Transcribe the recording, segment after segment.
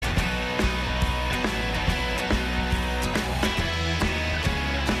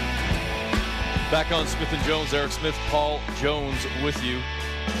Back on Smith & Jones, Eric Smith, Paul Jones with you.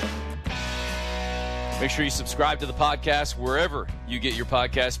 Make sure you subscribe to the podcast wherever you get your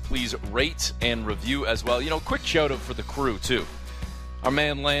podcast. Please rate and review as well. Quick shout out for the crew, too. Our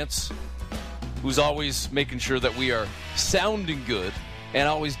man Lance, who's always making sure that we are sounding good and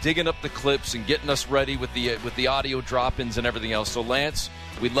always digging up the clips and getting us ready with the audio drop-ins and everything else. So, Lance,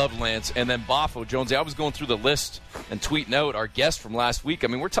 we love Lance. And then Boffo, Jonesy, I was going through the list and tweeting out our guest from last week. I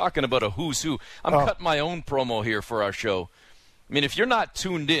mean, we're talking about a who's who. I'm cutting my own promo here for our show. I mean, if you're not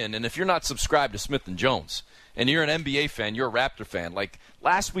tuned in and if you're not subscribed to Smith & Jones and you're an NBA fan, you're a Raptor fan, like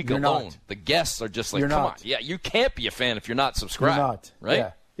last week alone, the guests are just like, come on. Yeah, you can't be a fan if you're not subscribed. You're not.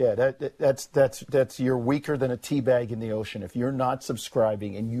 Right? Yeah, that's you're weaker than a tea bag in the ocean. If you're not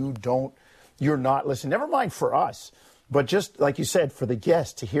subscribing and you're not listening, never mind for us, but just like you said, for the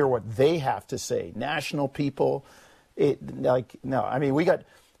guests to hear what they have to say, national people, they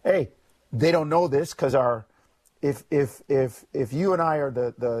don't know this because if you and I are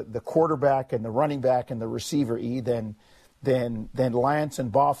the quarterback and the running back and the receiver, then Lance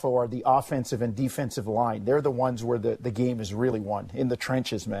and Boffo are the offensive and defensive line. They're the ones where the game is really won in the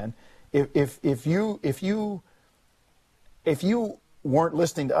trenches, man. If you weren't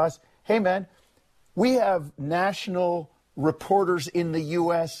listening to us, hey man, we have national reporters in the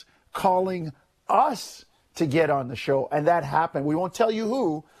U.S. calling us to get on the show, and that happened. We won't tell you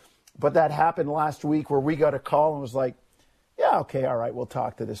who. But that happened last week where we got a call and was like, yeah, okay, all right, we'll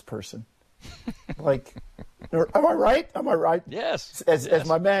talk to this person. Like, am I right? Am I right? Yes. As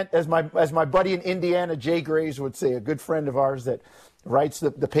my buddy in Indiana, Jay Graves, would say, a good friend of ours that writes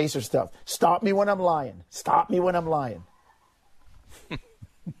the Pacer stuff. Stop me when I'm lying. Stop me when I'm lying.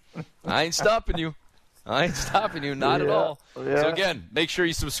 I ain't stopping you. Not at all. Yeah. So, again, make sure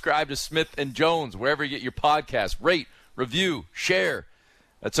you subscribe to Smith & Jones, wherever you get your podcast. Rate, review, share.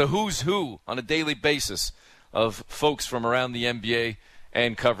 That's a who's who on a daily basis of folks from around the NBA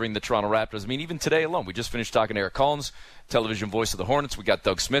and covering the Toronto Raptors. I mean, even today alone, we just finished talking to Eric Collins, television voice of the Hornets. We got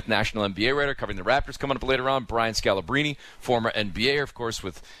Doug Smith, national NBA writer, covering the Raptors coming up later on. Brian Scalabrine, former NBAer, of course,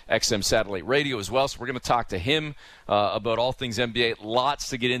 with XM Satellite Radio as well. So we're going to talk to him about all things NBA. Lots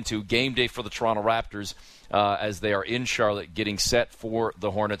to get into. Game day for the Toronto Raptors as they are in Charlotte getting set for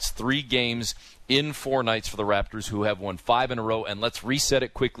the Hornets. 3 games in 4 nights for the Raptors, who have won 5 in a row. And let's reset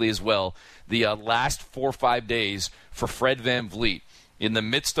it quickly as well. The last 4 or 5 days for Fred VanVleet, in the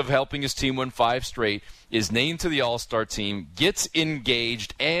midst of helping his team win 5 straight, is named to the All-Star team, gets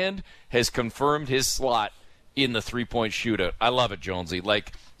engaged, and has confirmed his slot in the three-point shootout. I love it, Jonesy.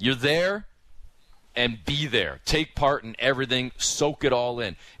 Like, you're there and be there. Take part in everything. Soak it all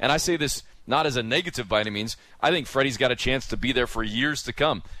in. And I say this not as a negative by any means. I think Freddie's got a chance to be there for years to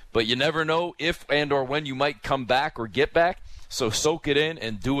come. But you never know if and or when you might come back or get back. So soak it in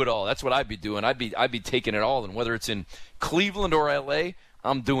and do it all. That's what I'd be doing. I'd be taking it all. And whether it's in Cleveland or L.A.,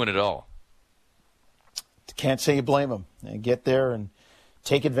 I'm doing it all. Can't say you blame them. Get there and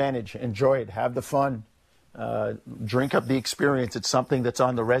take advantage. Enjoy it. Have the fun. Drink up the experience. It's something that's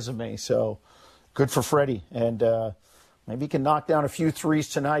on the resume. So good for Freddie. And maybe he can knock down a few threes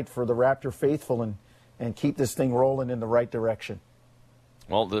tonight for the Raptor faithful and keep this thing rolling in the right direction.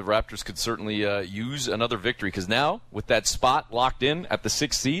 Well, the Raptors could certainly use another victory because now, with that spot locked in at the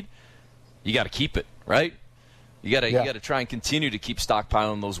 6th seed, you got to keep it, right? You got to try and continue to keep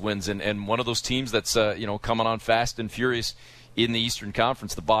stockpiling those wins. And one of those teams that's coming on fast and furious in the Eastern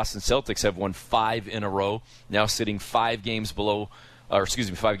Conference, the Boston Celtics, have won 5 in a row, now sitting 5 games above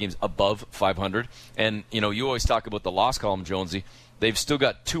 500. And you always talk about the loss column, Jonesy. They've still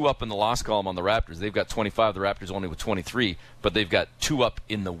got 2 up in the loss column on the Raptors. They've got 25. The Raptors only with 23, but they've got 2 up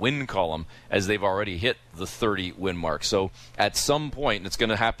in the win column as they've already hit the 30-win mark. So at some point, and it's going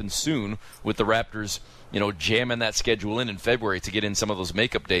to happen soon with the Raptors, jamming that schedule in February to get in some of those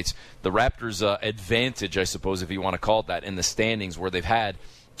makeup dates, the Raptors' advantage, I suppose, if you want to call it that, in the standings where they've had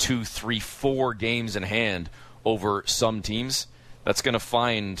 2, 3, 4 games in hand over some teams, that's going to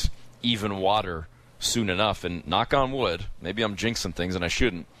find even water soon enough. And knock on wood, maybe I'm jinxing things and I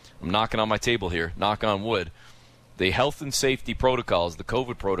shouldn't. I'm knocking on my table here, knock on wood. The health and safety protocols, the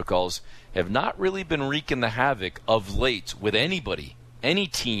COVID protocols, have not really been wreaking the havoc of late with anybody, any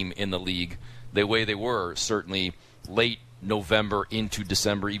team in the league, the way they were certainly late November into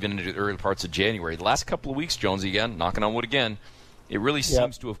December, even into the early parts of January. The last couple of weeks, Jonesy, again, knocking on wood again, it really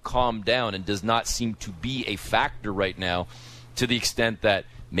seems to have calmed down and does not seem to be a factor right now, to the extent that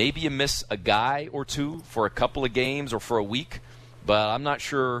maybe you miss a guy or two for a couple of games or for a week, but I'm not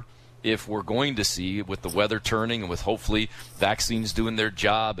sure if we're going to see, with the weather turning and with hopefully vaccines doing their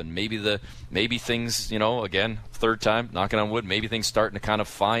job and maybe things, again, third time, knocking on wood, maybe things starting to kind of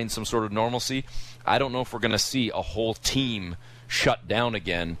find some sort of normalcy. I don't know if we're going to see a whole team shut down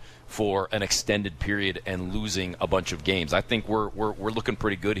again for an extended period and losing a bunch of games. I think we're looking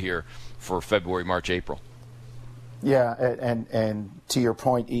pretty good here for February, March, April. Yeah, and to your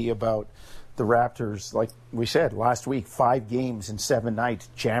point, E, about the Raptors, like we said last week, 5 games in 7 nights,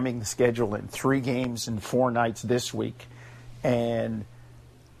 jamming the schedule in 3 games in 4 nights this week, and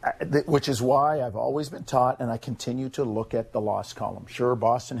which is why I've always been taught, and I continue to look at the loss column. Sure,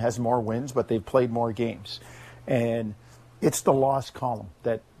 Boston has more wins, but they've played more games, and it's the loss column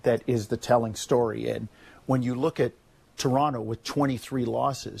that is the telling story. And when you look at Toronto with 23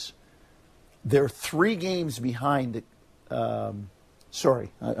 losses, they're 3 games behind. I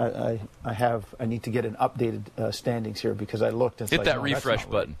need to get an updated standings here because I looked. Hit that refresh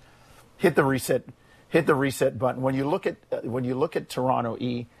button. Hit the reset button. When you look at Toronto,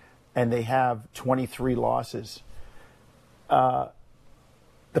 E, and they have 23 losses, the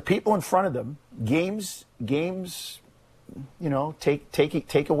people in front of them, games.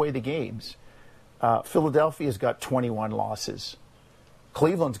 Take away the games. Philadelphia's got 21 losses.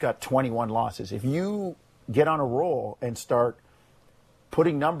 Cleveland's got 21 losses. If you get on a roll and start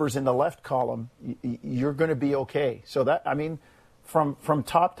putting numbers in the left column, you're going to be okay. So that, from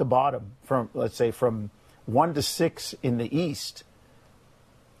top to bottom, let's say from 1 to 6 in the East,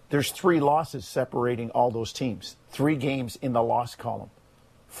 there's 3 losses separating all those teams. 3 games in the loss column,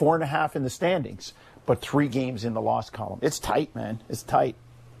 4.5 in the standings, but 3 games in the loss column. It's tight, man. It's tight.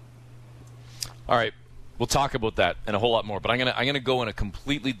 All right. We'll talk about that and a whole lot more, but I'm gonna go in a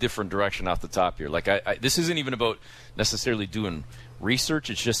completely different direction off the top here. Like this isn't even about necessarily doing research.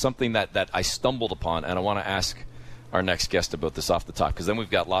 It's just something that I stumbled upon, and I want to ask our next guest about this off the top, because then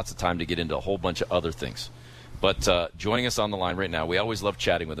we've got lots of time to get into a whole bunch of other things. But joining us on the line right now, we always love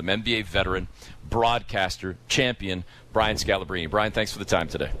chatting with him, NBA veteran, broadcaster, champion, Brian Scalabrine. Brian, thanks for the time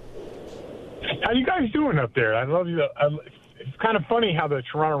today. How you guys doing up there? I love you. It's kind of funny how the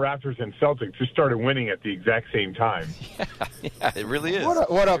Toronto Raptors and Celtics just started winning at the exact same time. Yeah, it really is.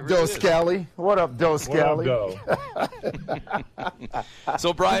 What up, Doe Scally? What up, Doe Scally?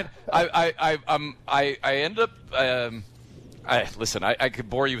 So, Brian, I end up. Listen, I could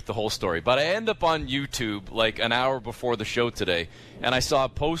bore you with the whole story, but I end up on YouTube like an hour before the show today, and I saw a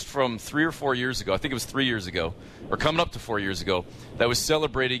post from 3 or 4 years ago. I think it was 3 years ago, or coming up to 4 years ago, that was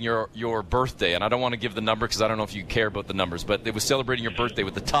celebrating your birthday. And I don't want to give the number because I don't know if you care about the numbers, but it was celebrating your birthday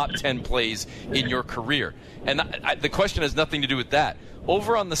with the top 10 plays in your career. And the question has nothing to do with that.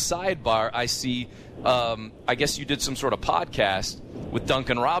 Over on the sidebar, I see, I guess you did some sort of podcast with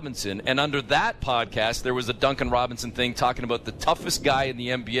Duncan Robinson, and under that podcast, there was a Duncan Robinson thing talking about the toughest guy in the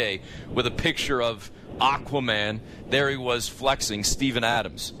NBA with a picture of Aquaman. There he was flexing Steven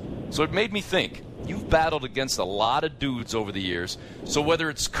Adams. So it made me think, you've battled against a lot of dudes over the years. So whether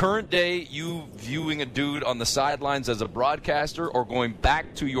it's current day, you viewing a dude on the sidelines as a broadcaster, or going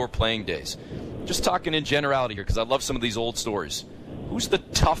back to your playing days, just talking in generality here because I love some of these old stories. Who's the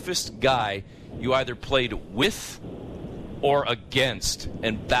toughest guy you either played with or against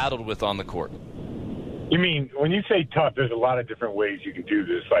and battled with on the court? You mean, when you say tough, there's a lot of different ways you can do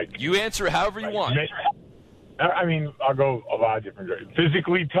this. Like, you answer however you want. I'll go a lot of different ways.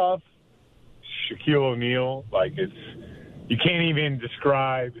 Physically tough, Shaquille O'Neal. Like, you can't even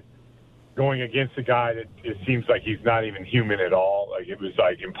describe going against a guy that it seems like he's not even human at all. Like, it was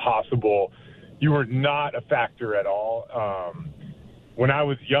like impossible. You were not a factor at all. When I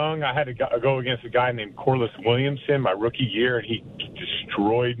was young, I had to go against a guy named Corliss Williamson my rookie year, and he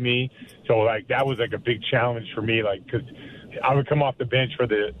destroyed me. So, like, that was, like, a big challenge for me, like, because I would come off the bench for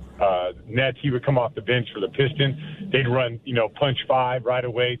the Nets. He would come off the bench for the Pistons. They'd run, punch 5 right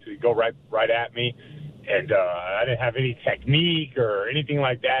away, so he'd go right at me. And I didn't have any technique or anything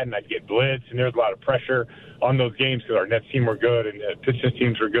like that, and I'd get blitzed, and there was a lot of pressure on those games because our Nets team were good and the Pistons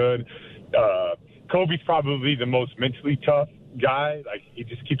teams were good. Kobe's probably the most mentally tough guy. Like, he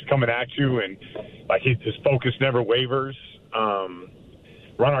just keeps coming at you, and like his focus never wavers. Ron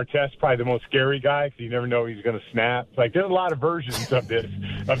Artest, probably the most scary guy because you never know he's going to snap. Like, there's a lot of versions of this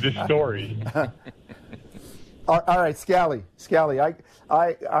story. All right, Scally,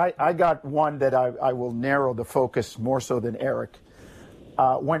 I got one that I will narrow the focus more so than Eric.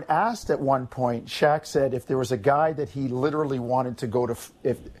 When asked at one point, Shaq said if there was a guy that he literally wanted to go to,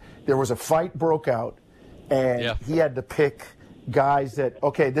 if there was a fight broke out and he had to pick guys that,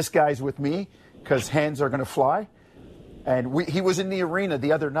 okay, this guy's with me because hands are going to fly. And he was in the arena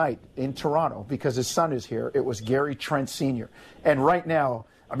the other night in Toronto because his son is here. It was Gary Trent Sr. And right now,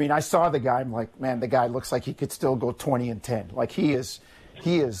 I mean, I saw the guy. I'm like, man, the guy looks like he could still go 20-10. Like he is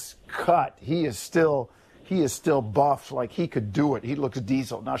cut. He is still buff. Like he could do it. He looks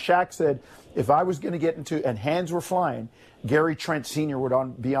diesel. Now, Shaq said, if I was going to get into, and hands were flying, Gary Trent Sr.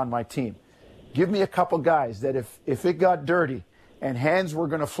 would be on my team. Give me a couple guys that if it got dirty and hands were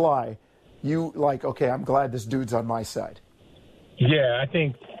going to fly, you like, okay, I'm glad this dude's on my side. Yeah, I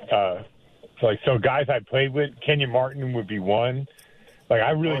think so guys I played with, Kenyon Martin would be one. Like,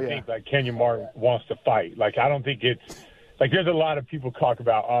 I really think, like, Kenyon Martin wants to fight. Like, I don't think it's – like, there's a lot of people talk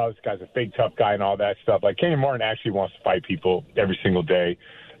about, oh, this guy's a fake tough guy and all that stuff. Like, Kenyon Martin actually wants to fight people every single day.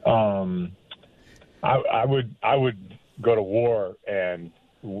 I would go to war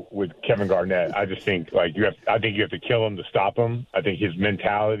with Kevin Garnett. I just think, like, you have to kill him to stop him. I think his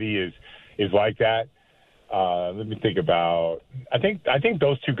mentality is like that. Let me think about. I think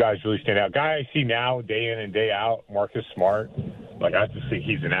those two guys really stand out. Guy I see now, day in and day out, Marcus Smart. Like, I just think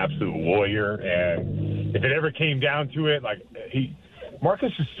he's an absolute warrior. And if it ever came down to it, like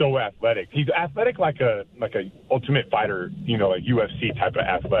Marcus is so athletic. He's athletic like a Ultimate Fighter, you know, like UFC type of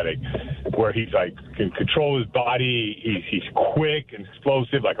athletic, where he's like can control his body. He's quick and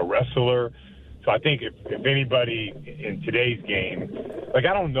explosive like a wrestler. So I think if anybody in today's game, like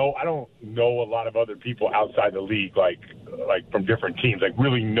I don't know a lot of other people outside the league, like from different teams, like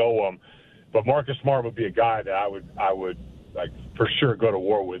really know them. But Marcus Smart would be a guy that I would like for sure go to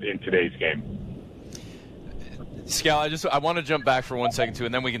war with in today's game. Scal, I want to jump back for 1 second too,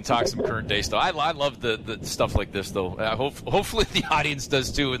 and then we can talk some current day stuff. I love the stuff like this though. Hopefully the audience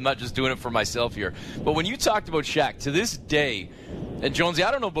does too, and not just doing it for myself here. But when you talked about Shaq, to this day, and Jonesy, I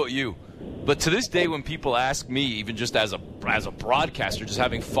don't know about you, but to this day, when people ask me, even just as a broadcaster, just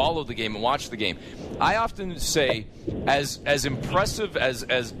having followed the game and watched the game, I often say, as impressive,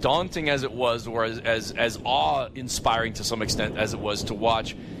 as daunting as it was, or as awe-inspiring to some extent as it was to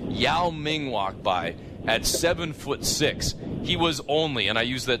watch Yao Ming walk by at 7'6", he was only, and I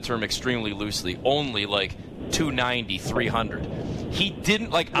use that term extremely loosely, only like 290, 300. He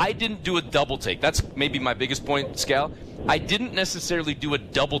didn't, like, I didn't do a double take. That's maybe my biggest point, Scal. I didn't necessarily do a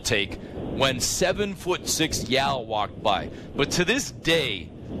double take when 7'6" Yao walked by. But to this day,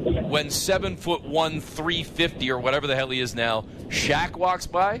 when 7'1", 350 or whatever the hell he is now, Shaq walks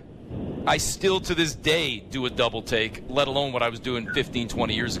by, I still to this day do a double take, let alone what I was doing 15,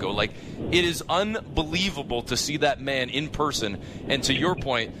 20 years ago. Like, it is unbelievable to see that man in person, and to your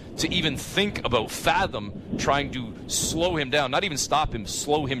point, to even think about fathom trying to slow him down, not even stop him,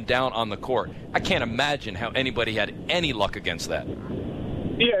 slow him down on the court. I can't imagine how anybody had any luck against that.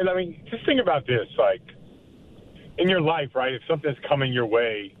 Yeah, I mean, just think about this, like, in your life, right, if something's coming your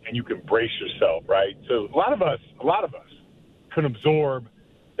way and you can brace yourself, right? So a lot of us can absorb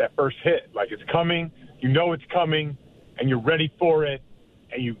that first hit. Like, it's coming, you know it's coming, and you're ready for it,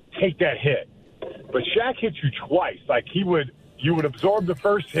 and you take that hit. But Shaq hits you twice. Like, you would absorb the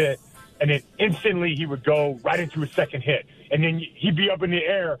first hit, and then instantly he would go right into a second hit. And then he'd be up in the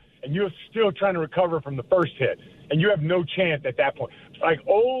air, and you're still trying to recover from the first hit. And you have no chance at that point. Like,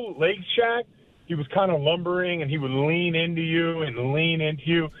 old leg Shaq, he was kind of lumbering, and he would lean into you and lean into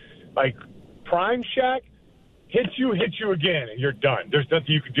you. Like, prime Shaq, hits you again, and you're done. There's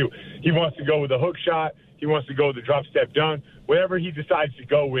nothing you can do. He wants to go with a hook shot. He wants to go with the drop step dunk. Whatever he decides to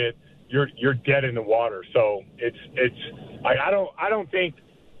go with, you're dead in the water. So it's I don't think,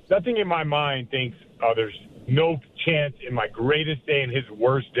 nothing in my mind thinks, oh, there's no chance in my greatest day and his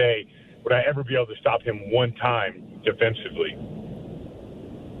worst day would I ever be able to stop him one time defensively.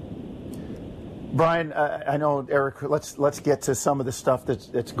 Brian, I know, Eric, let's get to some of the stuff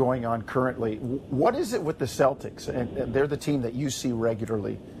that's going on currently. What is it with the Celtics, and they're the team that you see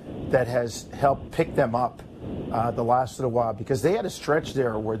regularly, that has helped pick them up the last little while? Because they had a stretch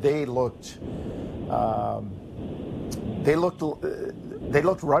there where they looked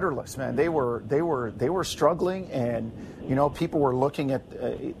rudderless, man. They were struggling, and you know, people were looking at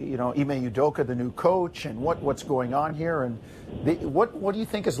Ime Udoka, the new coach, and what's going on here, and what do you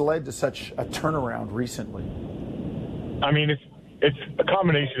think has led to such a turnaround recently? I mean, it's a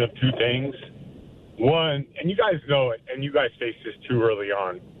combination of two things. One, and you guys know it, and you guys face this too early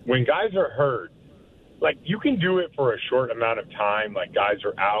on. When guys are hurt, like, you can do it for a short amount of time, like guys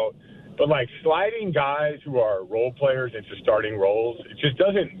are out, but like sliding guys who are role players into starting roles, it just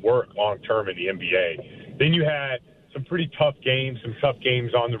doesn't work long term in the NBA. Then you had some pretty tough games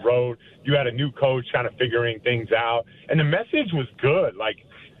on the road. You had a new coach kind of figuring things out, and the message was good. Like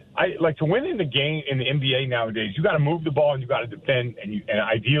to win in the game in the NBA nowadays, you got to move the ball and you got to defend, and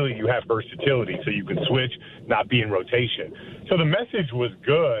ideally you have versatility so you can switch, not be in rotation. So the message was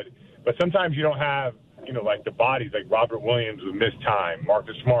good, but sometimes you don't have like the bodies, like Robert Williams with missed time,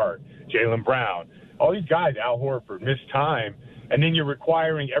 Marcus Smart, Jaylen Brown, all these guys, Al Horford, missed time. And then you're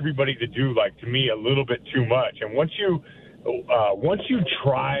requiring everybody to do, like, to me, a little bit too much. And once you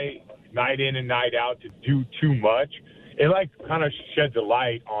try night in and night out to do too much, it, like, kind of sheds a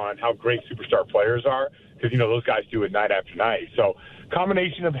light on how great superstar players are because, those guys do it night after night. So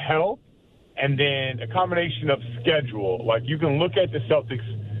combination of health and then a combination of schedule. Like, you can look at the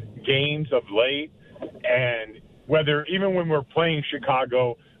Celtics games of late and whether even when we're playing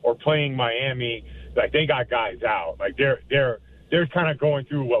Chicago or playing Miami, like, they got guys out. Like, they're kind of going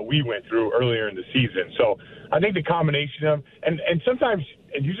through what we went through earlier in the season. So I think the combination of and sometimes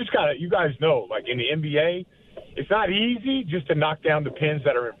and you guys know, like in the NBA, it's not easy just to knock down the pins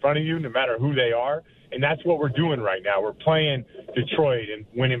that are in front of you, no matter who they are. And that's what we're doing right now. We're playing Detroit and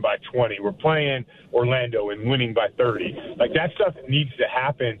winning by 20. We're playing Orlando and winning by 30. Like, that stuff needs to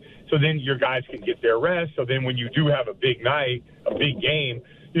happen so then your guys can get their rest. So then when you do have a big night, a big game,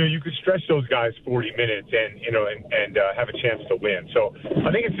 you could stretch those guys 40 minutes and have a chance to win. So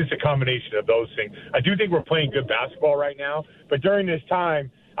I think it's just a combination of those things. I do think we're playing good basketball right now, but during this time,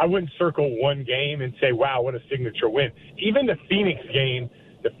 I wouldn't circle one game and say, wow, what a signature win. Even the Phoenix game,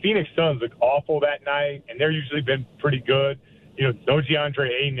 the Phoenix Suns look awful that night, and they're usually been pretty good. No DeAndre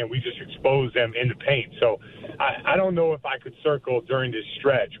Ayton, and we just exposed them in the paint. So I don't know if I could circle during this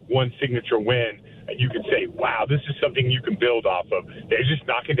stretch one signature win, and you could say, wow, this is something you can build off of. They're just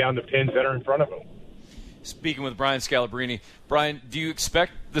knocking down the pins that are in front of them. Speaking with Brian Scalabrine. Brian, do you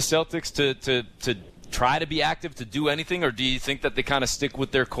expect the Celtics to try to be active, to do anything, or do you think that they kind of stick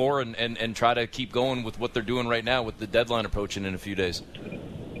with their core and try to keep going with what they're doing right now with the deadline approaching in a few days?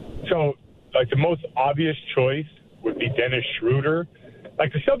 So, like, the most obvious choice would be Dennis Schroeder.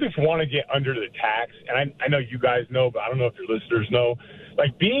 Like, the Celtics want to get under the tax, and I know you guys know, but I don't know if your listeners know.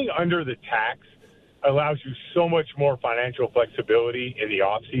 Like, being under the tax allows you so much more financial flexibility in the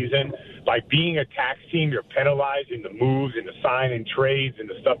offseason. By being a tax team, you're penalizing the moves and the sign and trades and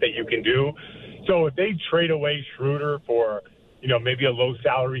the stuff that you can do. So if they trade away Schroeder for, maybe a low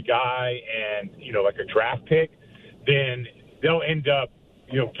salary guy and, like a draft pick, then they'll end up,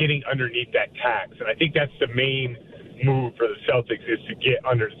 getting underneath that tax. And I think that's the main move for the Celtics is to get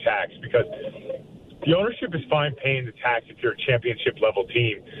under the tax because the ownership is fine paying the tax if you're a championship level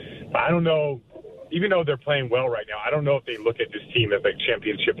team. But I don't know, even though they're playing well right now, I don't know if they look at this team as like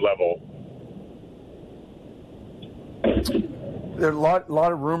championship level. There are a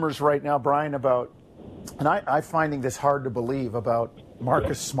lot of rumors right now, Brian, about, and I'm finding this hard to believe, about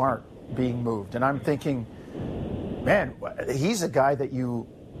Marcus Smart being moved. And I'm thinking, man, he's a guy that you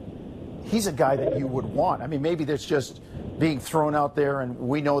would want. I mean, maybe there's just being thrown out there, and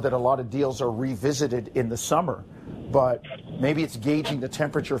we know that a lot of deals are revisited in the summer, but maybe it's gauging the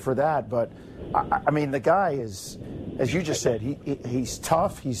temperature for that. But I mean, the guy is, as you just said, he's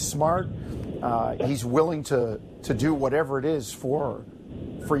tough, he's smart, he's willing to do whatever it is for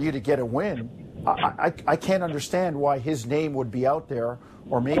you to get a win. I can't understand why his name would be out there,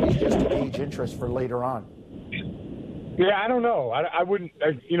 or maybe it's just to gauge interest for later on. Yeah, I don't know. I wouldn't,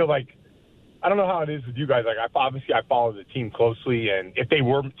 I don't know how it is with you guys. Like, I follow the team closely, and if they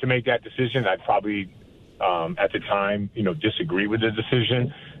were to make that decision, I'd probably, at the time, disagree with the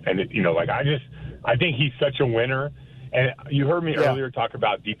decision. And I think he's such a winner. And you heard me earlier talk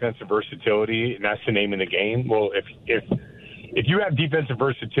about defensive versatility, and that's the name of the game. Well, if you have defensive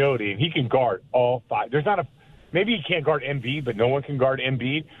versatility and he can guard all five, maybe he can't guard Embiid, but no one can guard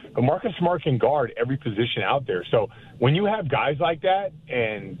Embiid. But Marcus Smart can guard every position out there. So when you have guys like that,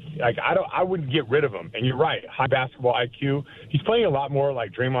 and I wouldn't get rid of him. And you're right, high basketball IQ. He's playing a lot more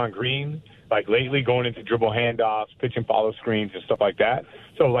like Draymond Green, like lately, going into dribble handoffs, pitch and follow screens and stuff like that.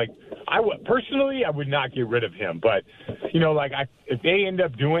 So personally, I would not get rid of him. But if they end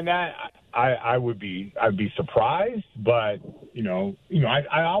up doing that, I'd be surprised. But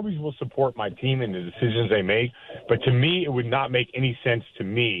I always will support my team and the decisions they make. But to me, it would not make any sense to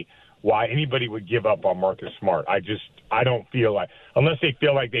me why anybody would give up on Marcus Smart. I don't feel like, unless they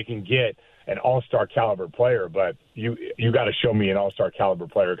feel like they can get an all-star caliber player. But you got to show me an all-star caliber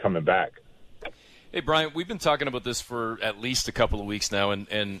player coming back. Hey, Brian, we've been talking about this for at least a couple of weeks now,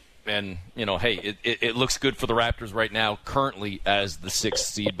 and hey, it looks good for the Raptors right now, currently as the 6th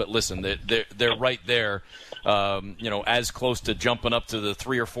seed. But listen, they're right there, as close to jumping up to the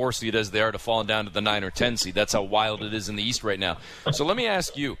 3 or 4 seed as they are to falling down to the 9 or 10 seed. That's how wild it is in the East right now. So let me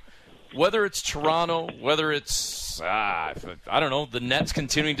ask you, whether it's Toronto, whether it's I don't know, the Nets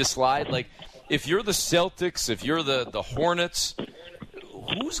continuing to slide, like if you're the Celtics, if you're the Hornets,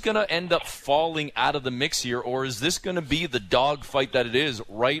 who's going to end up falling out of the mix here, or is this going to be the dogfight that it is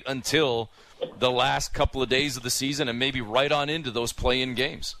right until the last couple of days of the season and maybe right on into those play-in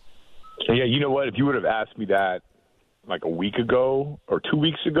games. Yeah, you know what? If you would have asked me that like a week ago or 2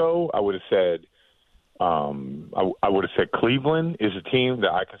 weeks ago, I would have said I would have said Cleveland is a team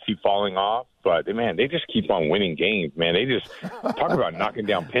that I could see falling off. But, man, they just keep on winning games, man. They just talk about knocking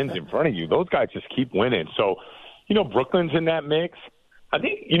down pins in front of you. Those guys just keep winning. So, Brooklyn's in that mix. I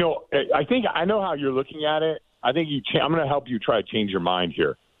think, I know how you're looking at it. I think I'm going to help you try to change your mind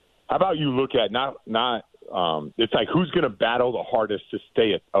here. How about you look at it's like who's going to battle the hardest to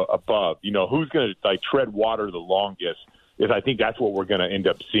stay above? Who's going to tread water the longest? I think that's what we're going to end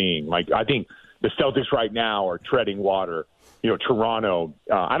up seeing. Like I think the Celtics right now are treading water. Toronto.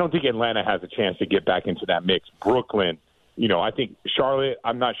 I don't think Atlanta has a chance to get back into that mix. Brooklyn. I think Charlotte.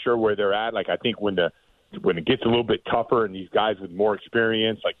 I'm not sure where they're at. Like I think when it gets a little bit tougher and these guys with more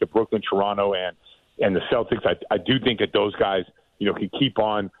experience, like the Brooklyn, Toronto, and the Celtics, I do think that those guys, can keep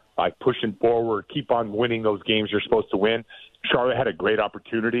on pushing forward, keep on winning those games you're supposed to win. Charlotte had a great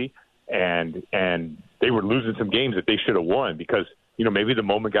opportunity, and they were losing some games that they should have won because, maybe the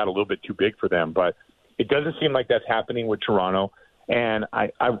moment got a little bit too big for them. But it doesn't seem like that's happening with Toronto. And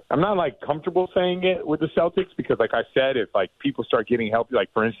I'm not comfortable saying it with the Celtics because, like I said, if people start getting healthy,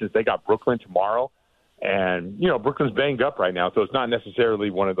 for instance, they got Brooklyn tomorrow, and Brooklyn's banged up right now, so it's not necessarily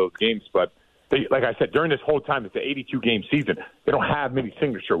one of those games. But they, like I said, during this whole time, it's an 82-game season. They don't have many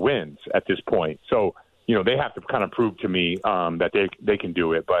signature wins at this point, so they have to kind of prove to me that they can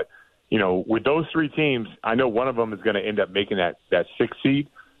do it. But with those three teams, I know one of them is going to end up making that 6th seed.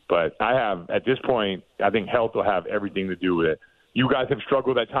 But at this point, I think health will have everything to do with it. You guys have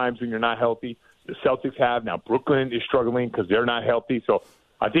struggled at times when you're not healthy. The Celtics have. Now Brooklyn is struggling because they're not healthy. So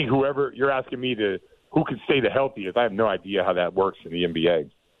I think whoever you're asking me who can stay the healthiest, I have no idea how that works in the NBA.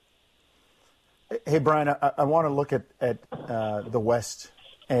 Hey, Brian, I want to look at the West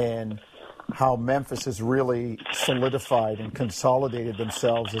and how Memphis has really solidified and consolidated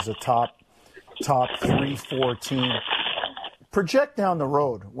themselves as a top 3-4 team. Project down the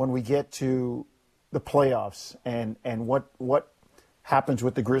road when we get to the playoffs and what happens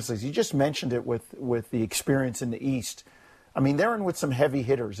with the Grizzlies. You just mentioned it with the experience in the East. I mean, they're in with some heavy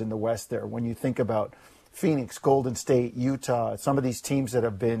hitters in the West there. When you think about Phoenix, Golden State, Utah, some of these teams that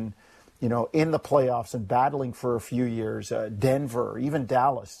have been, in the playoffs and battling for a few years, Denver, even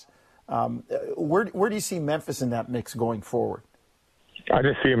Dallas. Where do you see Memphis in that mix going forward? I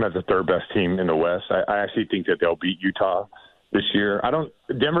just see them as the third best team in the West. I actually think that they'll beat Utah this year.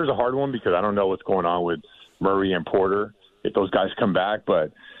 Denver's a hard one because I don't know what's going on with Murray and Porter if those guys come back.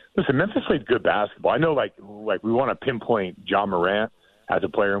 But listen, Memphis played good basketball. I know we want to pinpoint Ja Morant as a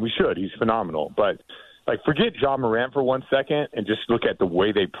player, and we should. He's phenomenal. But forget Ja Morant for 1 second and just look at the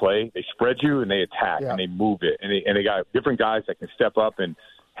way they play. They spread you and they attack and they move it. And they got different guys that can step up and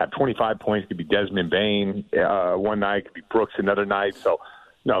have 25 points. It could be Desmond Bain one night. It could be Brooks another night. So,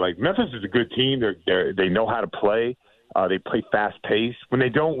 Memphis is a good team. They know how to play. They play fast pace. When they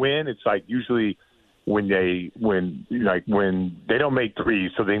don't win, it's usually when they don't make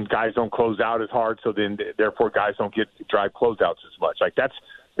threes, so then guys don't close out as hard, so then therefore guys don't get to drive closeouts as much. That's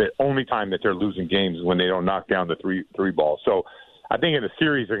the only time that they're losing games is when they don't knock down the three ball. So I think in the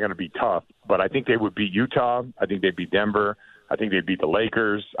series they're going to be tough, but I think they would beat Utah. I think they'd beat Denver. I think they'd beat the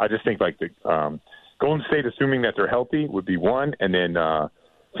Lakers. I just think the Golden State, assuming that they're healthy, would be one, and then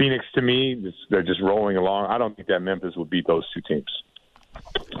Phoenix, to me, they're just rolling along. I don't think that Memphis would beat those two teams.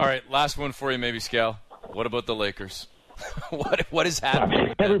 All right, last one for you, maybe, Scal. What about the Lakers? What is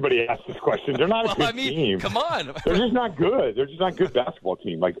happening? Everybody asks this question. They're not a good team. Come on. They're just not good. They're just not a good basketball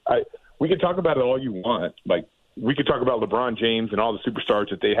team. We can talk about it all you want. We could talk about LeBron James and all the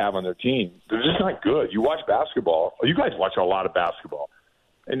superstars that they have on their team. They're just not good. You watch basketball. You guys watch a lot of basketball.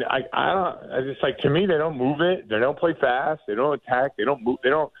 And to me, they don't move it. They don't play fast. They don't attack. They don't move. They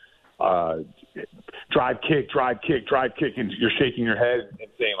don't drive, kick, and you're shaking your head and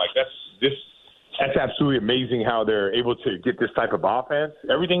saying that's absolutely amazing how they're able to get this type of offense.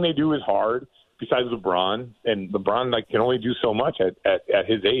 Everything they do is hard. Besides LeBron, and LeBron can only do so much at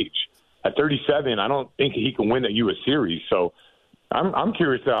his age. At 37, I don't think he can win you a series. So I'm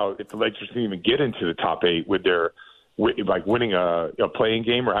curious if the Lakers can even get into the top 8 with their winning a playing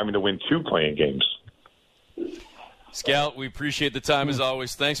game or having to win 2 playing games. Scout, we appreciate the time as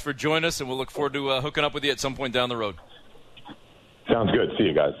always. Thanks for joining us, and we'll look forward to hooking up with you at some point down the road. Sounds good. See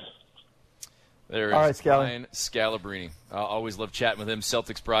you guys. There is Brian Scalabrine. Always love chatting with him.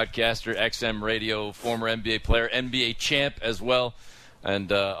 Celtics broadcaster, XM radio, former NBA player, NBA champ as well,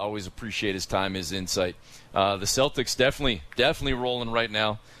 and always appreciate his time, his insight. The Celtics definitely rolling right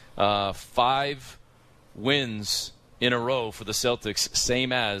now. 5 wins in a row for the Celtics,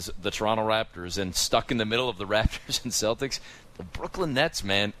 same as the Toronto Raptors, and stuck in the middle of the Raptors and Celtics. The Brooklyn Nets,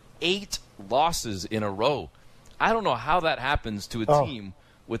 man, 8 losses in a row. I don't know how that happens to a team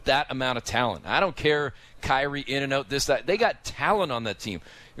with that amount of talent. I don't care, Kyrie in and out, this, that. They got talent on that team.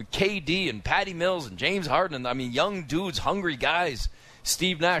 KD and Patty Mills and James Harden. I mean, young dudes, hungry guys.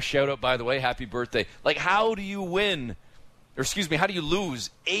 Steve Nash, shout out, by the way, happy birthday. Like, how do you how do you lose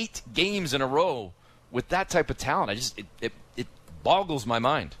 8 games in a row with that type of talent? It boggles my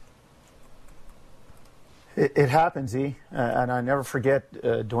mind. It happens, E. And I never forget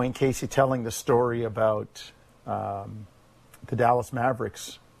Dwayne Casey telling the story about the Dallas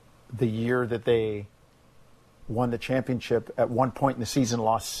Mavericks, the year that they won the championship. At one point in the season,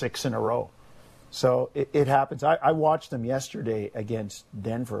 lost 6 in a row. So it happens. I watched them yesterday against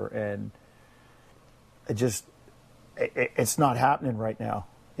Denver, and it's not happening right now.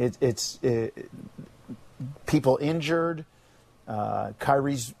 It's people injured.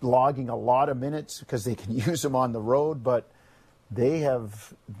 Kyrie's logging a lot of minutes because they can use him on the road, but they've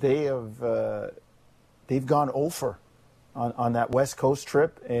gone over on that West Coast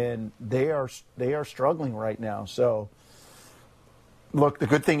trip, and they are struggling right now. So, look, the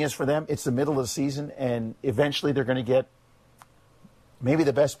good thing is for them, it's the middle of the season, and eventually they're going to get maybe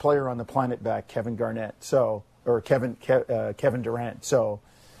the best player on the planet back, Kevin Durant. So,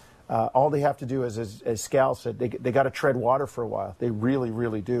 all they have to do is, as Scal said, they got to tread water for a while. They really,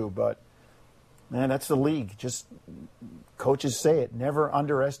 really do. But, man, that's the league. Just coaches say it. Never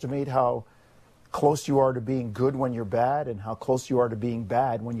underestimate how close you are to being good when you're bad and how close you are to being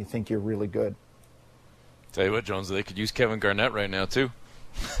bad when you think you're really good. Tell you what, Jones, they could use Kevin Garnett right now, too.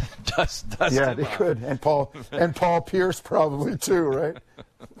 Yeah, they could. And Paul Pierce probably, too, right?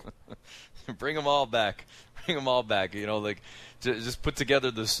 Bring them all back. Bring them all back. You know, like, just put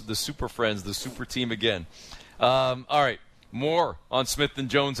together the Super Friends, the Super Team again. All right, more on Smith and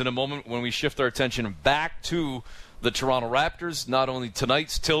Jones in a moment when we shift our attention back to the Toronto Raptors. Not only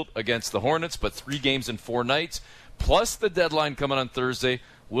tonight's tilt against the Hornets, but 3 games in 4 nights, plus the deadline coming on Thursday.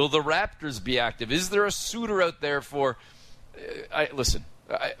 Will the Raptors be active? Is there a suitor out there for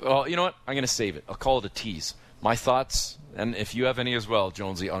well, you know what? I'm going to save it. I'll call it a tease. My thoughts, and if you have any as well,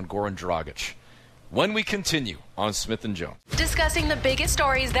 Jonesy, on Goran Dragic, when we continue on Smith and Jones. Discussing the biggest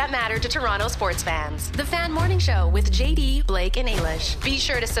stories that matter to Toronto sports fans. The Fan Morning Show with JD, Blake, and Ailish. Be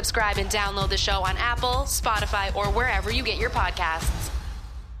sure to subscribe and download the show on Apple, Spotify, or wherever you get your podcasts.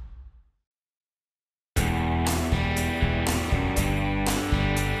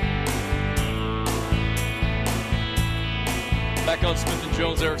 Back on Smith and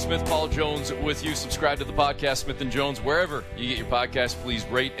Jones, Eric Smith, Paul Jones with you. Subscribe to the podcast, Smith and Jones, wherever you get your podcast. Please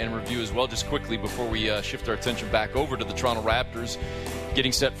rate and review as well. Just quickly before we shift our attention back over to the Toronto Raptors,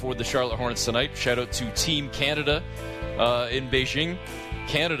 getting set for the Charlotte Hornets tonight. Shout out to Team Canada in Beijing.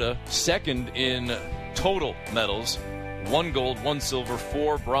 Canada second in total medals, 1 gold, 1 silver,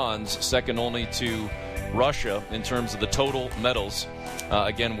 4 bronze, second only to Russia in terms of the total medals.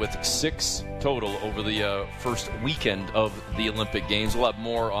 Again, with 6 total over the first weekend of the Olympic Games. We'll have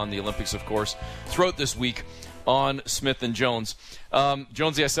more on the Olympics, of course, throughout this week on Smith and Jones.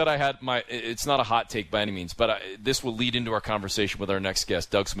 Jonesy, I said I had it's not a hot take by any means, but this will lead into our conversation with our next guest,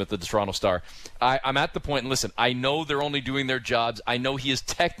 Doug Smith of the Toronto Star. I'm at the point, and listen, I know they're only doing their jobs. I know he is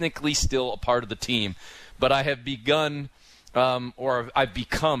technically still a part of the team, but I have begun, I've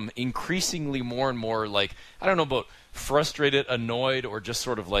become increasingly more and more like, I don't know about frustrated, annoyed, or just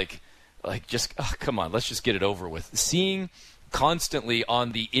sort of come on, let's just get it over with. Seeing constantly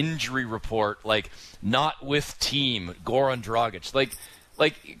on the injury report, not with team, Goran Dragic.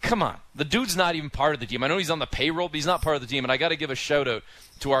 Come on. The dude's not even part of the team. I know he's on the payroll, but he's not part of the team. And I got to give a shout-out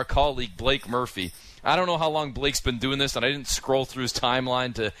to our colleague, Blake Murphy. I don't know how long Blake's been doing this, and I didn't scroll through his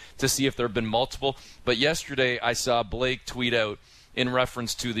timeline to see if there have been multiple. But yesterday I saw Blake tweet out in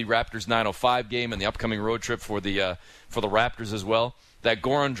reference to the Raptors 905 game and the upcoming road trip for the Raptors as well, that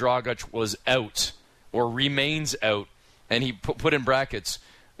Goran Dragic was out or remains out, and he put in brackets,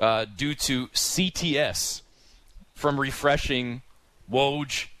 due to CTS from refreshing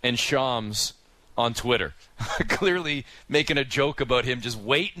Woj and Shams on Twitter. Clearly making a joke about him just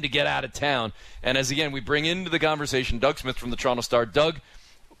waiting to get out of town. And as, again, we bring into the conversation Doug Smith from the Toronto Star. Doug,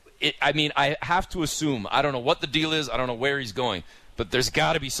 I have to assume, I don't know what the deal is, I don't know where he's going, but there's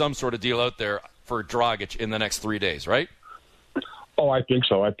got to be some sort of deal out there for Dragic in the next 3 days, right? Oh, I think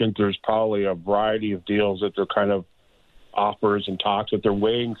so. I think there's probably a variety of deals that they're kind of offers and talks that they're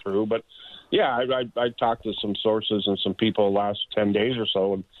weighing through. But, yeah, I talked to some sources and some people the last 10 days or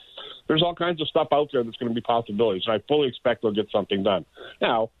so, and there's all kinds of stuff out there that's going to be possibilities. And I fully expect they'll get something done.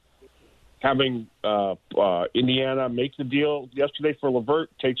 Now, having Indiana make the deal yesterday for LeVert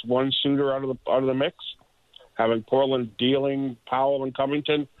takes one shooter out of the mix. Having Portland dealing Powell and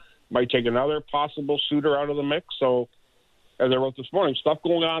Covington might take another possible shooter out of the mix. So, as I wrote this morning, stuff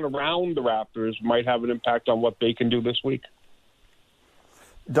going on around the Raptors might have an impact on what they can do this week.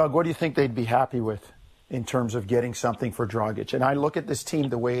 Doug, what do you think they'd be happy with in terms of getting something for Dragic? And I look at this team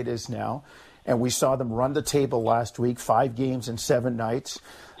the way it is now, and we saw them run the table last week, 5 games in 7 nights.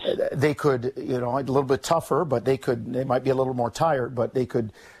 They could, a little bit tougher, but they might be a little more tired, but they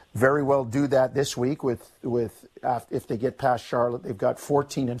could very well do that this week with if they get past Charlotte. They've got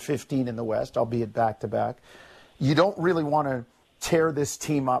 14 and 15 in the West, albeit back-to-back. You don't really want to tear this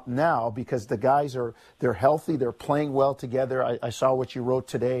team up now because the guys they're healthy, they're playing well together. I saw what you wrote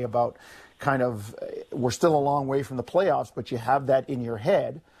today about kind of we're still a long way from the playoffs, but you have that in your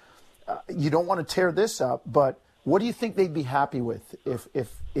head. You don't want to tear this up, but what do you think they'd be happy with if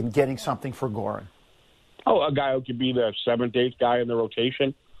in getting something for Goran? Oh, a guy who could be the 7th, 8th guy in the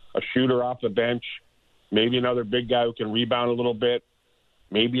rotation, a shooter off the bench, maybe another big guy who can rebound a little bit,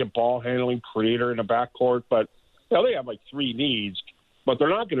 maybe a ball-handling creator in the backcourt. But they have like 3 needs, but they're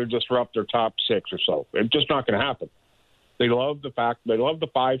not going to disrupt their top 6 or so. It's just not going to happen. They love the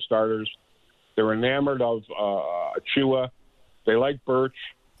 5 starters. They're enamored of Achua. They like Birch.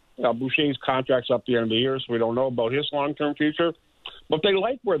 Boucher's contract's up the end of the year, so we don't know about his long-term future. But they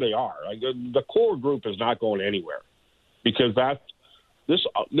like where they are. Like, the core group is not going anywhere because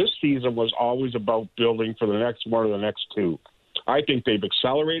this season was always about building for the next one or the next 2. I think they've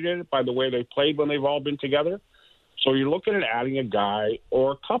accelerated it by the way they played when they've all been together. So you're looking at adding a guy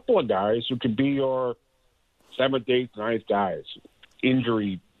or a couple of guys who could be your 7th, 8th, 9th guys,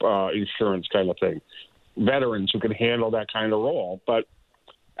 injury insurance kind of thing, veterans who can handle that kind of role. But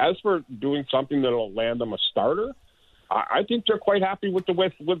as for doing something that will land them a starter, I think they're quite happy with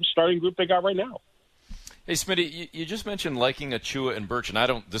the starting group they got right now. Hey, Smitty, you just mentioned liking Achua and Birch, and I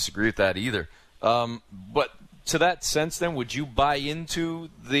don't disagree with that either. But to that sense, then, would you buy into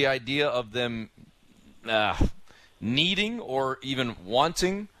the idea of them needing or even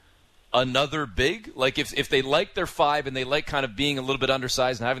wanting another big? Like if they like their 5 and they like kind of being a little bit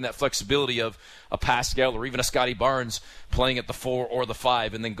undersized and having that flexibility of a Pascal or even a Scotty Barnes playing at the 4 or the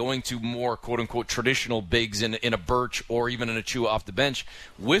 5 and then going to more quote-unquote traditional bigs in a Birch or even an Achua off the bench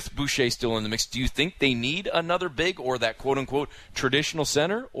with Boucher still in the mix, do you think they need another big or that quote-unquote traditional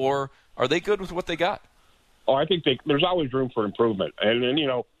center, or are they good with what they got? Oh, I think there's always room for improvement. And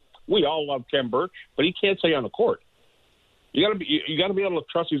we all love Ken Birch, but he can't stay on the court. You got to be able to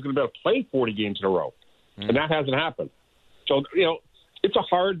trust he's going to be able to play 40 games in a row, and that hasn't happened. So it's a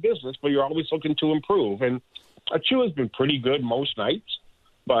hard business, but you're always looking to improve. And Achua has been pretty good most nights,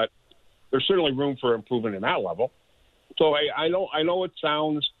 but there's certainly room for improvement in that level. So I know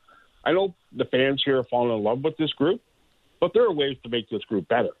the fans here are falling in love with this group, but there are ways to make this group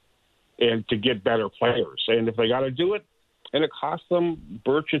better and to get better players. And if they got to do it, and it costs them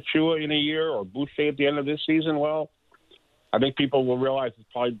Birch, Achua in a year or Boucher at the end of this season, well, I think people will realize it's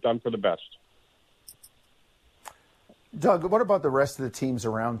probably done for the best. Doug, what about the rest of the teams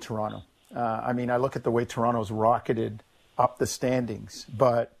around Toronto? I look at the way Toronto's rocketed up the standings,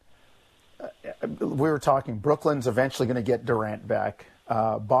 but we were talking, Brooklyn's eventually going to get Durant back.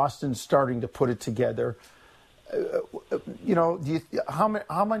 Boston's starting to put it together.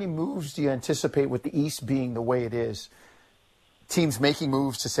 How many moves do you anticipate with the East being the way it is? Teams making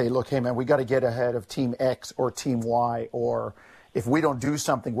moves to say, look, hey, man, we got to get ahead of Team X or Team Y, or if we don't do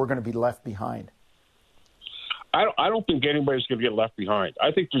something, we're going to be left behind. I don't think anybody's going to get left behind.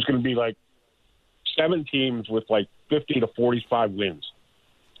 I think there's going to be like 7 teams with like 50 to 45 wins,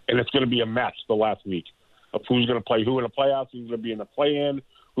 and it's going to be a mess the last week of who's going to play who in the playoffs, who's going to be in the play-in,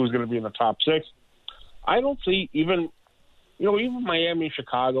 who's going to be in the top 6. I don't see even Miami,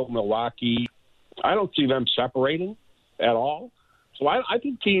 Chicago, Milwaukee, I don't see them separating at all. So I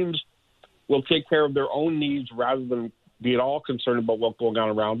think teams will take care of their own needs rather than be at all concerned about what's going on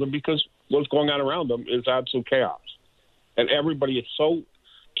around them, because what's going on around them is absolute chaos. And everybody is so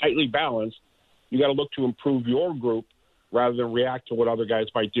tightly balanced, you got to look to improve your group rather than react to what other guys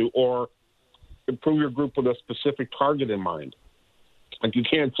might do, or improve your group with a specific target in mind. Like, you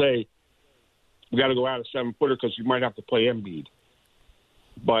can't say, we got to go out a 7-footer because you might have to play Embiid.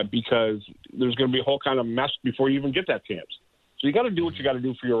 But because there's going to be a whole kind of mess before you even get that chance. So you got to do what you got to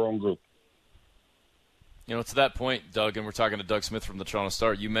do for your own group. You know, to that point, Doug, and we're talking to Doug Smith from the Toronto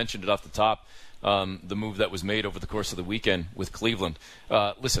Star, you mentioned it off the top, the move that was made over the course of the weekend with Cleveland.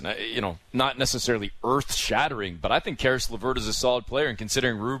 Listen, not necessarily earth-shattering, but I think Karis LeVert is a solid player, and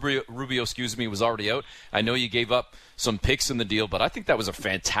considering Rubio, was already out, I know you gave up some picks in the deal, but I think that was a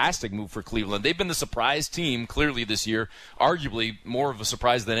fantastic move for Cleveland. They've been the surprise team, clearly, this year, arguably more of a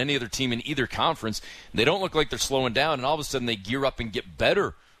surprise than any other team in either conference. They don't look like they're slowing down, and all of a sudden they gear up and get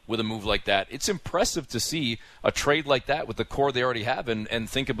better with a move like that. It's impressive to see a trade like that with the core they already have and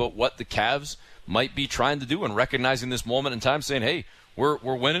think about what the Cavs might be trying to do and recognizing this moment in time, saying, hey, we're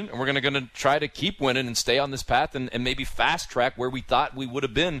winning and we're going to try to keep winning and stay on this path and maybe fast track where we thought we would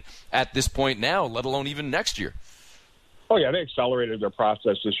have been at this point now, let alone even next year. Oh, yeah, they accelerated their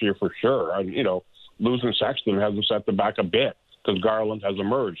process this year for sure. Losing Sexton has them set them back a bit because Garland has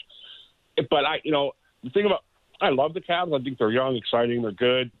emerged. But, the thing about I love the Cavs. I think they're young, exciting, they're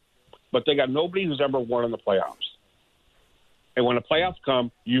good. But they got nobody who's ever won in the playoffs. And when the playoffs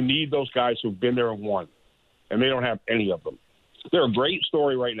come, you need those guys who've been there and won. And they don't have any of them. They're a great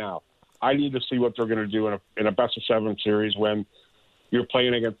story right now. I need to see what they're going to do in a best-of-7 series when you're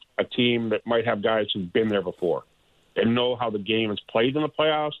playing against a team that might have guys who've been there before and know how the game is played in the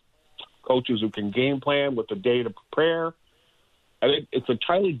playoffs, coaches who can game plan with the day to prepare. I think it's a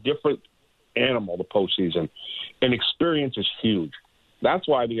entirely different animal, the postseason, and experience is huge. That's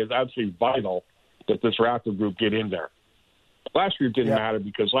why I think it's absolutely vital that this Raptor group get in there. Last year didn't matter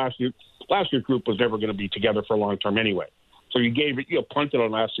because last year's group was never going to be together for a long term anyway. So you punted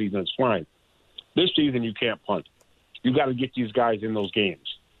on last season, it's fine. This season you can't punt. You got to get these guys in those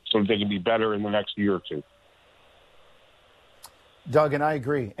games so that they can be better in the next year or two. Doug, and I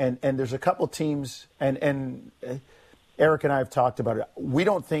agree. And there's a couple teams, and Eric and I have talked about it. I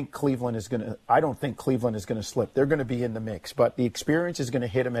don't think Cleveland is going to slip. They're going to be in the mix, but the experience is going to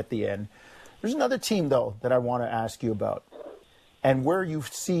hit them at the end. There's another team, though, that I want to ask you about, and where you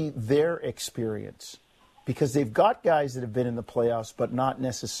see their experience, because they've got guys that have been in the playoffs but not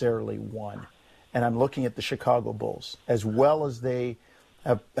necessarily won. And I'm looking at the Chicago Bulls. As well as they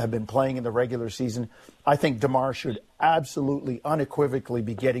have been playing in the regular season, I think DeMar should absolutely, unequivocally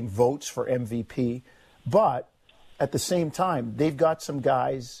be getting votes for MVP. But at the same time, they've got some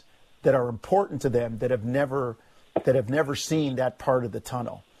guys that are important to them that have never seen that part of the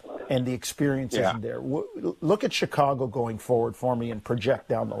tunnel. And the experience isn't there. Look at Chicago going forward for me and project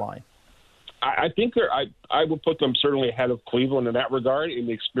down the line. I think I would put them certainly ahead of Cleveland in that regard, in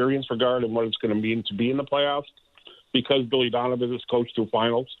the experience regard and what it's going to mean to be in the playoffs, because Billy Donovan has coached through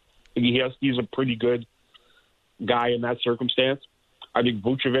finals. He's a pretty good guy in that circumstance. I think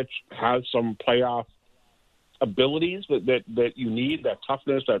Vucevic has some playoff abilities that you need, that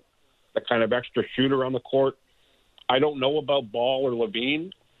toughness, that kind of extra shooter on the court. I don't know about Ball or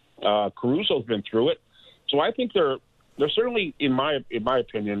Levine. Caruso's been through it. So I think they're certainly, in my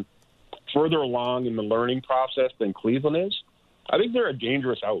opinion, further along in the learning process than Cleveland is. I think they're a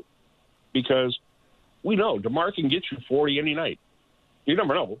dangerous out because we know DeMar can get you 40 any night. You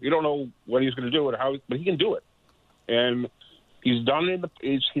never know. You don't know when he's going to do it or how, but he can do it. And he's done it.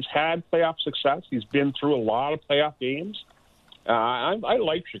 He's had playoff success. He's been through a lot of playoff games. I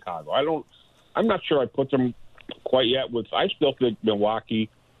like Chicago. I'm not sure I put them quite yet I still think Milwaukee,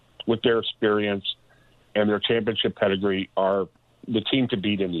 with their experience and their championship pedigree, are the team to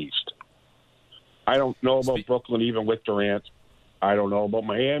beat in the East. I don't know about Brooklyn, even with Durant. I don't know about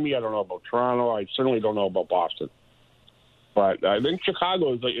Miami. I don't know about Toronto. I certainly don't know about Boston. But I think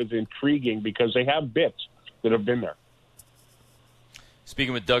Chicago is intriguing because they have bits that have been there.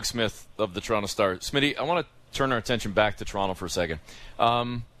 Speaking with Doug Smith of the Toronto Star. Smitty, I want to turn our attention back to Toronto for a second.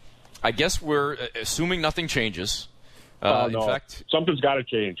 I guess we're assuming nothing changes. No. In fact, something's got to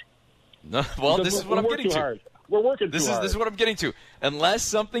change. No, well, this is what I'm getting to. Hard. We're working too hard. This is what I'm getting to. Unless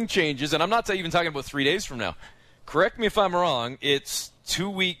something changes, and I'm not even talking about 3 days from now. Correct me if I'm wrong. It's 2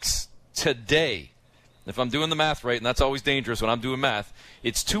 weeks today. If I'm doing the math right, and that's always dangerous when I'm doing math,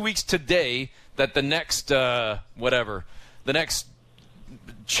 it's 2 weeks today that the next the next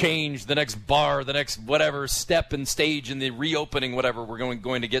change, the next bar, the next whatever step and stage in the reopening, whatever we're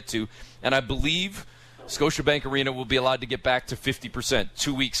going to get to. And I believe Scotiabank Arena will be allowed to get back to 50%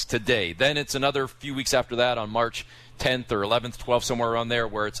 2 weeks today. Then it's another few weeks after that on March 10th or 11th, 12th, somewhere around there,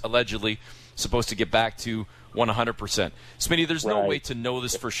 where it's allegedly supposed to get back to 100%. Smitty, there's no way to know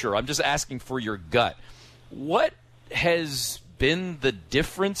this for sure. I'm just asking for your gut. What has been the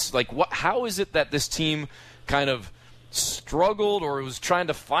difference? How is it that this team kind of struggled or was trying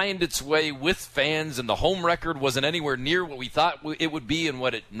to find its way with fans, and the home record wasn't anywhere near what we thought it would be and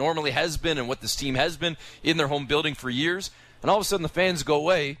what it normally has been and what this team has been in their home building for years, and all of a sudden the fans go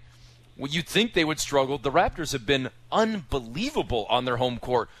away you'd think they would struggle. The Raptors have been unbelievable on their home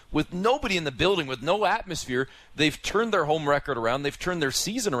court with nobody in the building, with no atmosphere. They've turned their home record around. They've turned their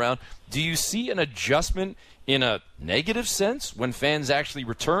season around. Do you see an adjustment in a negative sense when fans actually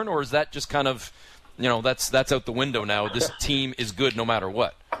return, or is that just kind of, that's out the window now? This team is good no matter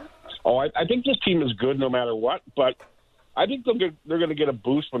what. Oh, I think this team is good no matter what, but I think they're going to get a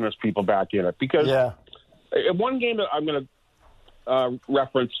boost when there's people back in it. Because one game that I'm going to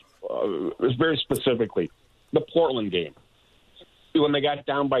reference is very specifically the Portland game. When they got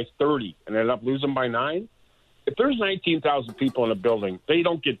down by 30 and ended up losing by 9, if there's 19,000 people in a building, they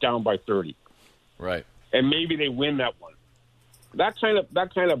don't get down by 30. Right. And maybe they win that one. That kind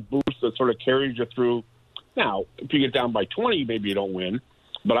of boost that sort of carries you through. Now, if you get down by 20, maybe you don't win.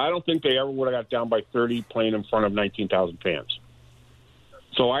 But I don't think they ever would have got down by 30 playing in front of 19,000 fans.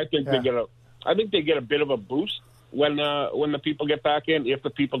 So I think they get a bit of a boost when the people get back in, if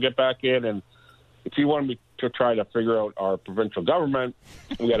the people get back in. And if you want me to try to figure out our provincial government,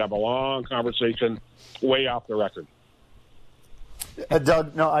 we got to have a long conversation way off the record.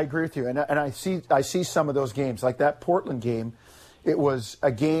 Doug, no, I agree with you, and I see some of those games, like that Portland game. It was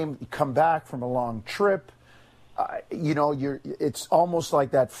a game, you come back from a long trip. It's almost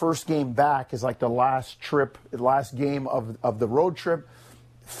like that first game back is like the last game of the road trip.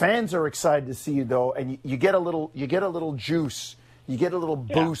 Fans are excited to see you though, and you get a little juice, you get a little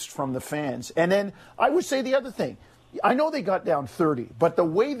boost from the fans. And then I would say the other thing, I know they got down 30, but the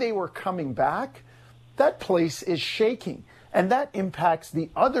way they were coming back, that place is shaking, and that impacts the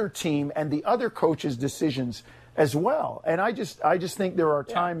other team and the other coaches' decisions as well. And I just think there are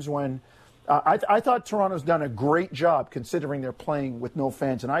times when. I thought Toronto's done a great job considering they're playing with no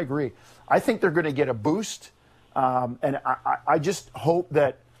fans, and I agree. I think they're going to get a boost, and I just hope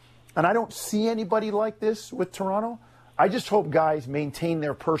that, and I don't see anybody like this with Toronto, I just hope guys maintain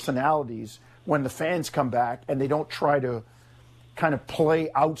their personalities when the fans come back and they don't try to kind of play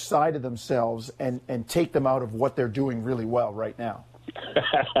outside of themselves and take them out of what they're doing really well right now.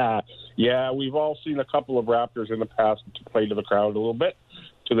 Yeah, we've all seen a couple of Raptors in the past to play to the crowd a little bit,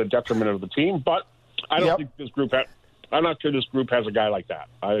 to the detriment of the team, but I don't think this group I'm not sure this group has a guy like that.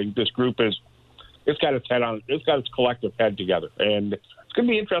 I think this group it's got its collective head together, and it's going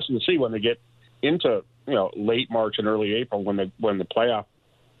to be interesting to see when they get into late March and early April when the playoff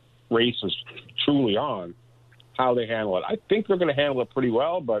race is truly on, how they handle it. I think they're going to handle it pretty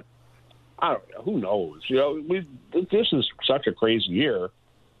well, but I don't know. Who knows? This is such a crazy year.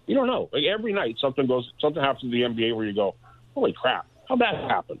 You don't know. Like every night something happens in the NBA where you go, holy crap. How'd that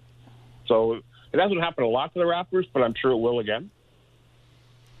happen? So it hasn't happened a lot to the Raptors, but I'm sure it will again.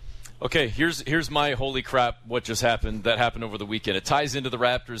 Okay, here's my holy crap, what just happened, that happened over the weekend. It ties into the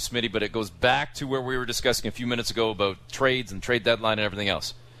Raptors, Smitty, but it goes back to where we were discussing a few minutes ago about trades and trade deadline and everything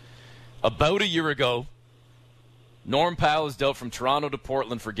else. About a year ago, Norm Powell is dealt from Toronto to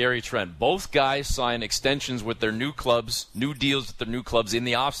Portland for Gary Trent. Both guys signed extensions with their new clubs, new deals with their new clubs in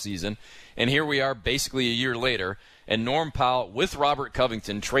the offseason, and here we are basically a year later. And Norm Powell, with Robert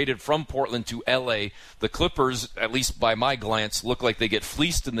Covington, traded from Portland to L.A. The Clippers, at least by my glance, look like they get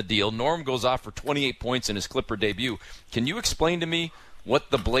fleeced in the deal. Norm goes off for 28 points in his Clipper debut. Can you explain to me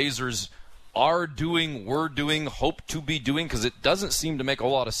what the Blazers are doing, were doing, hope to be doing? Because it doesn't seem to make a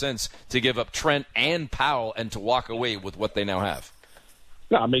lot of sense to give up Trent and Powell and to walk away with what they now have.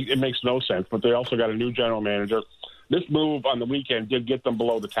 No, it makes no sense, but they also got a new general manager. This move on the weekend did get them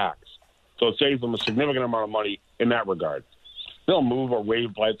below the tax. So it saves them a significant amount of money in that regard. They'll move or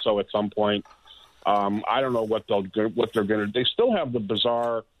waive Bledsoe at some point. I don't know what they're going to do. They still have the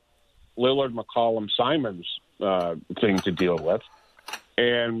bizarre Lillard, McCollum, Simons thing to deal with.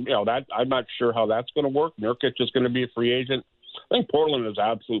 And, that I'm not sure how that's going to work. Nurkic is going to be a free agent. I think Portland is an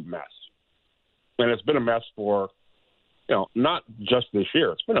absolute mess. And it's been a mess for, not just this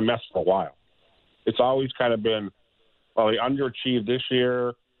year. It's been a mess for a while. It's always kind of been, well, they underachieved this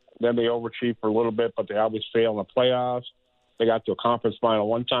year. Then they overachieved for a little bit, but they always fail in the playoffs. They got to a conference final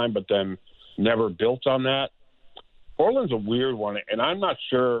one time, but then never built on that. Portland's a weird one, and I'm not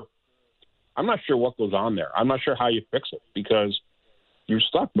sure what goes on there. I'm not sure how you fix it because you're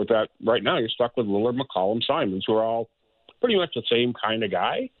stuck with that right now. You're stuck with Lillard, McCollum, Simons, who are all pretty much the same kind of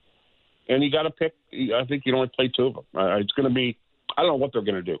guy. And you got to pick. I think you can only play two of them. It's going to be. I don't know what they're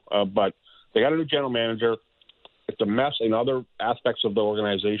going to do, but they got a new general manager. It's a mess in other aspects of the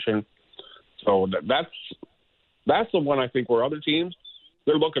organization. So that's the one I think where other teams,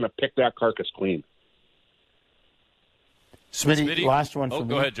 they're looking to pick that carcass clean. Smitty, last one for me.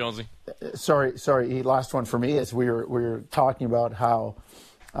 Go ahead, Jonesy. Sorry. Last one for me is we were talking about how,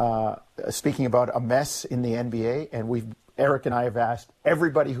 speaking about a mess in the NBA, Eric and I have asked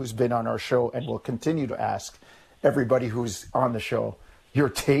everybody who's been on our show, and will continue to ask everybody who's on the show, your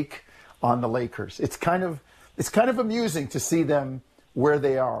take on the Lakers. It's kind of amusing to see them where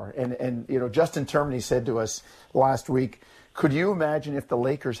they are. And Justin Termini said to us last week, could you imagine if the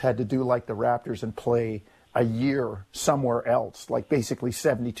Lakers had to do like the Raptors and play a year somewhere else, like basically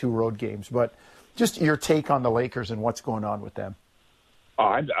 72 road games? But just your take on the Lakers and what's going on with them.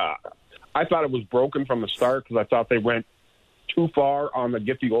 I thought it was broken from the start because I thought they went too far on the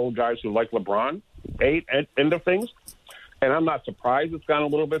get the old guys who like LeBron end of things. And I'm not surprised it's gone a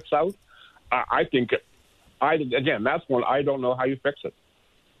little bit south. I think, again, that's one I don't know how you fix it.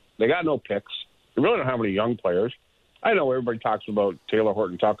 They got no picks. They really don't have any young players. I know everybody talks about Taylor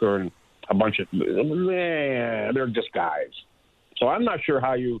Horton Tucker and a bunch of, they're just guys. So I'm not sure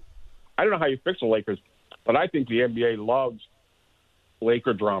I don't know how you fix the Lakers, but I think the NBA loves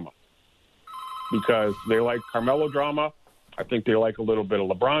Laker drama because they like Carmelo drama. I think they like a little bit of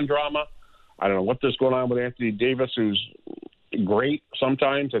LeBron drama. I don't know what there's going on with Anthony Davis, who's great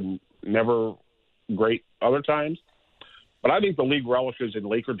sometimes and never great other times. But I think the league relishes in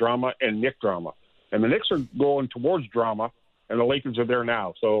Laker drama and Knick drama. And the Knicks are going towards drama, and the Lakers are there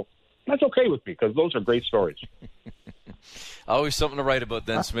now. So that's okay with me because those are great stories. Always something to write about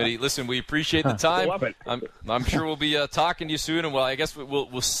then, Smitty. Listen, we appreciate the time. Love it. I'm sure we'll be talking to you soon, and I guess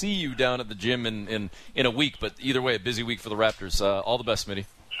we'll see you down at the gym in a week. But either way, a busy week for the Raptors. All the best, Smitty.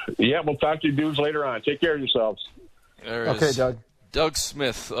 Yeah, we'll talk to you dudes later on. Take care of yourselves. Okay, Doug. Doug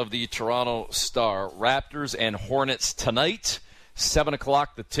Smith of the Toronto Star. Raptors and Hornets tonight. 7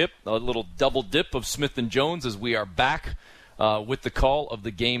 o'clock the tip. A little double dip of Smith and Jones as we are back with the call of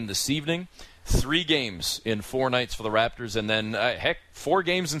the game this evening. 3 games in 4 nights for the Raptors, and then, 4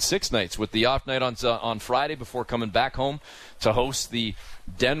 games in 6 nights with the off night on Friday before coming back home to host the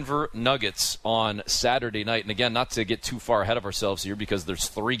Denver Nuggets on Saturday night. And again, not to get too far ahead of ourselves here because there's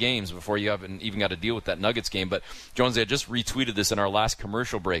 3 games before you haven't even got to deal with that Nuggets game. But, Jonesy, I just retweeted this in our last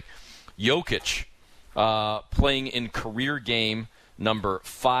commercial break. Jokic playing in career game number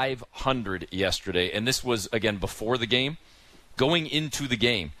 500 yesterday. And this was, again, before the game. Going into the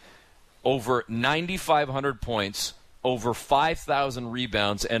game, over 9,500 points, over 5,000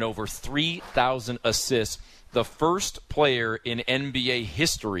 rebounds, and over 3,000 assists. The first player in NBA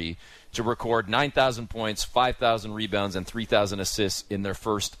history to record 9,000 points, 5,000 rebounds, and 3,000 assists in their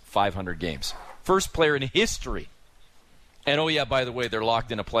first 500 games. First player in history. And, oh, yeah, by the way, they're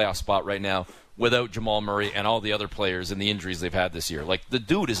locked in a playoff spot right now without Jamal Murray and all the other players and the injuries they've had this year. Like, the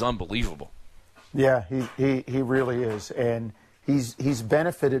dude is unbelievable. Yeah, he really is. And he's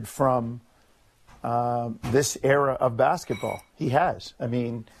benefited from this era of basketball. He has. I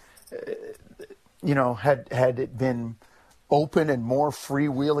mean, had it been open and more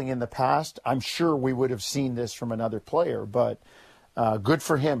freewheeling in the past, I'm sure we would have seen this from another player. But good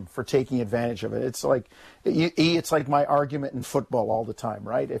for him for taking advantage of it. It's like my argument in football all the time,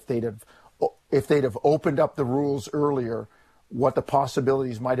 right? If they'd have opened up the rules earlier, what the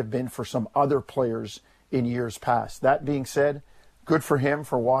possibilities might have been for some other players in years past. That being said, good for him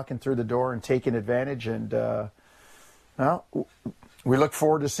for walking through the door and taking advantage. And we look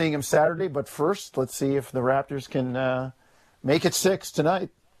forward to seeing him Saturday. But first, let's see if the Raptors can make it 6 tonight.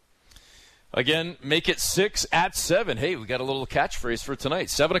 Again, make it 6 at 7. Hey, we got a little catchphrase for tonight.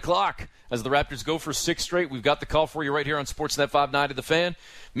 7 o'clock as the Raptors go for 6 straight. We've got the call for you right here on Sportsnet 590 The Fan.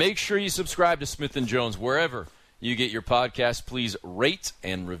 Make sure you subscribe to Smith & Jones wherever you get your podcast. Please rate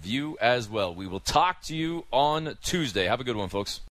and review as well. We will talk to you on Tuesday. Have a good one, folks.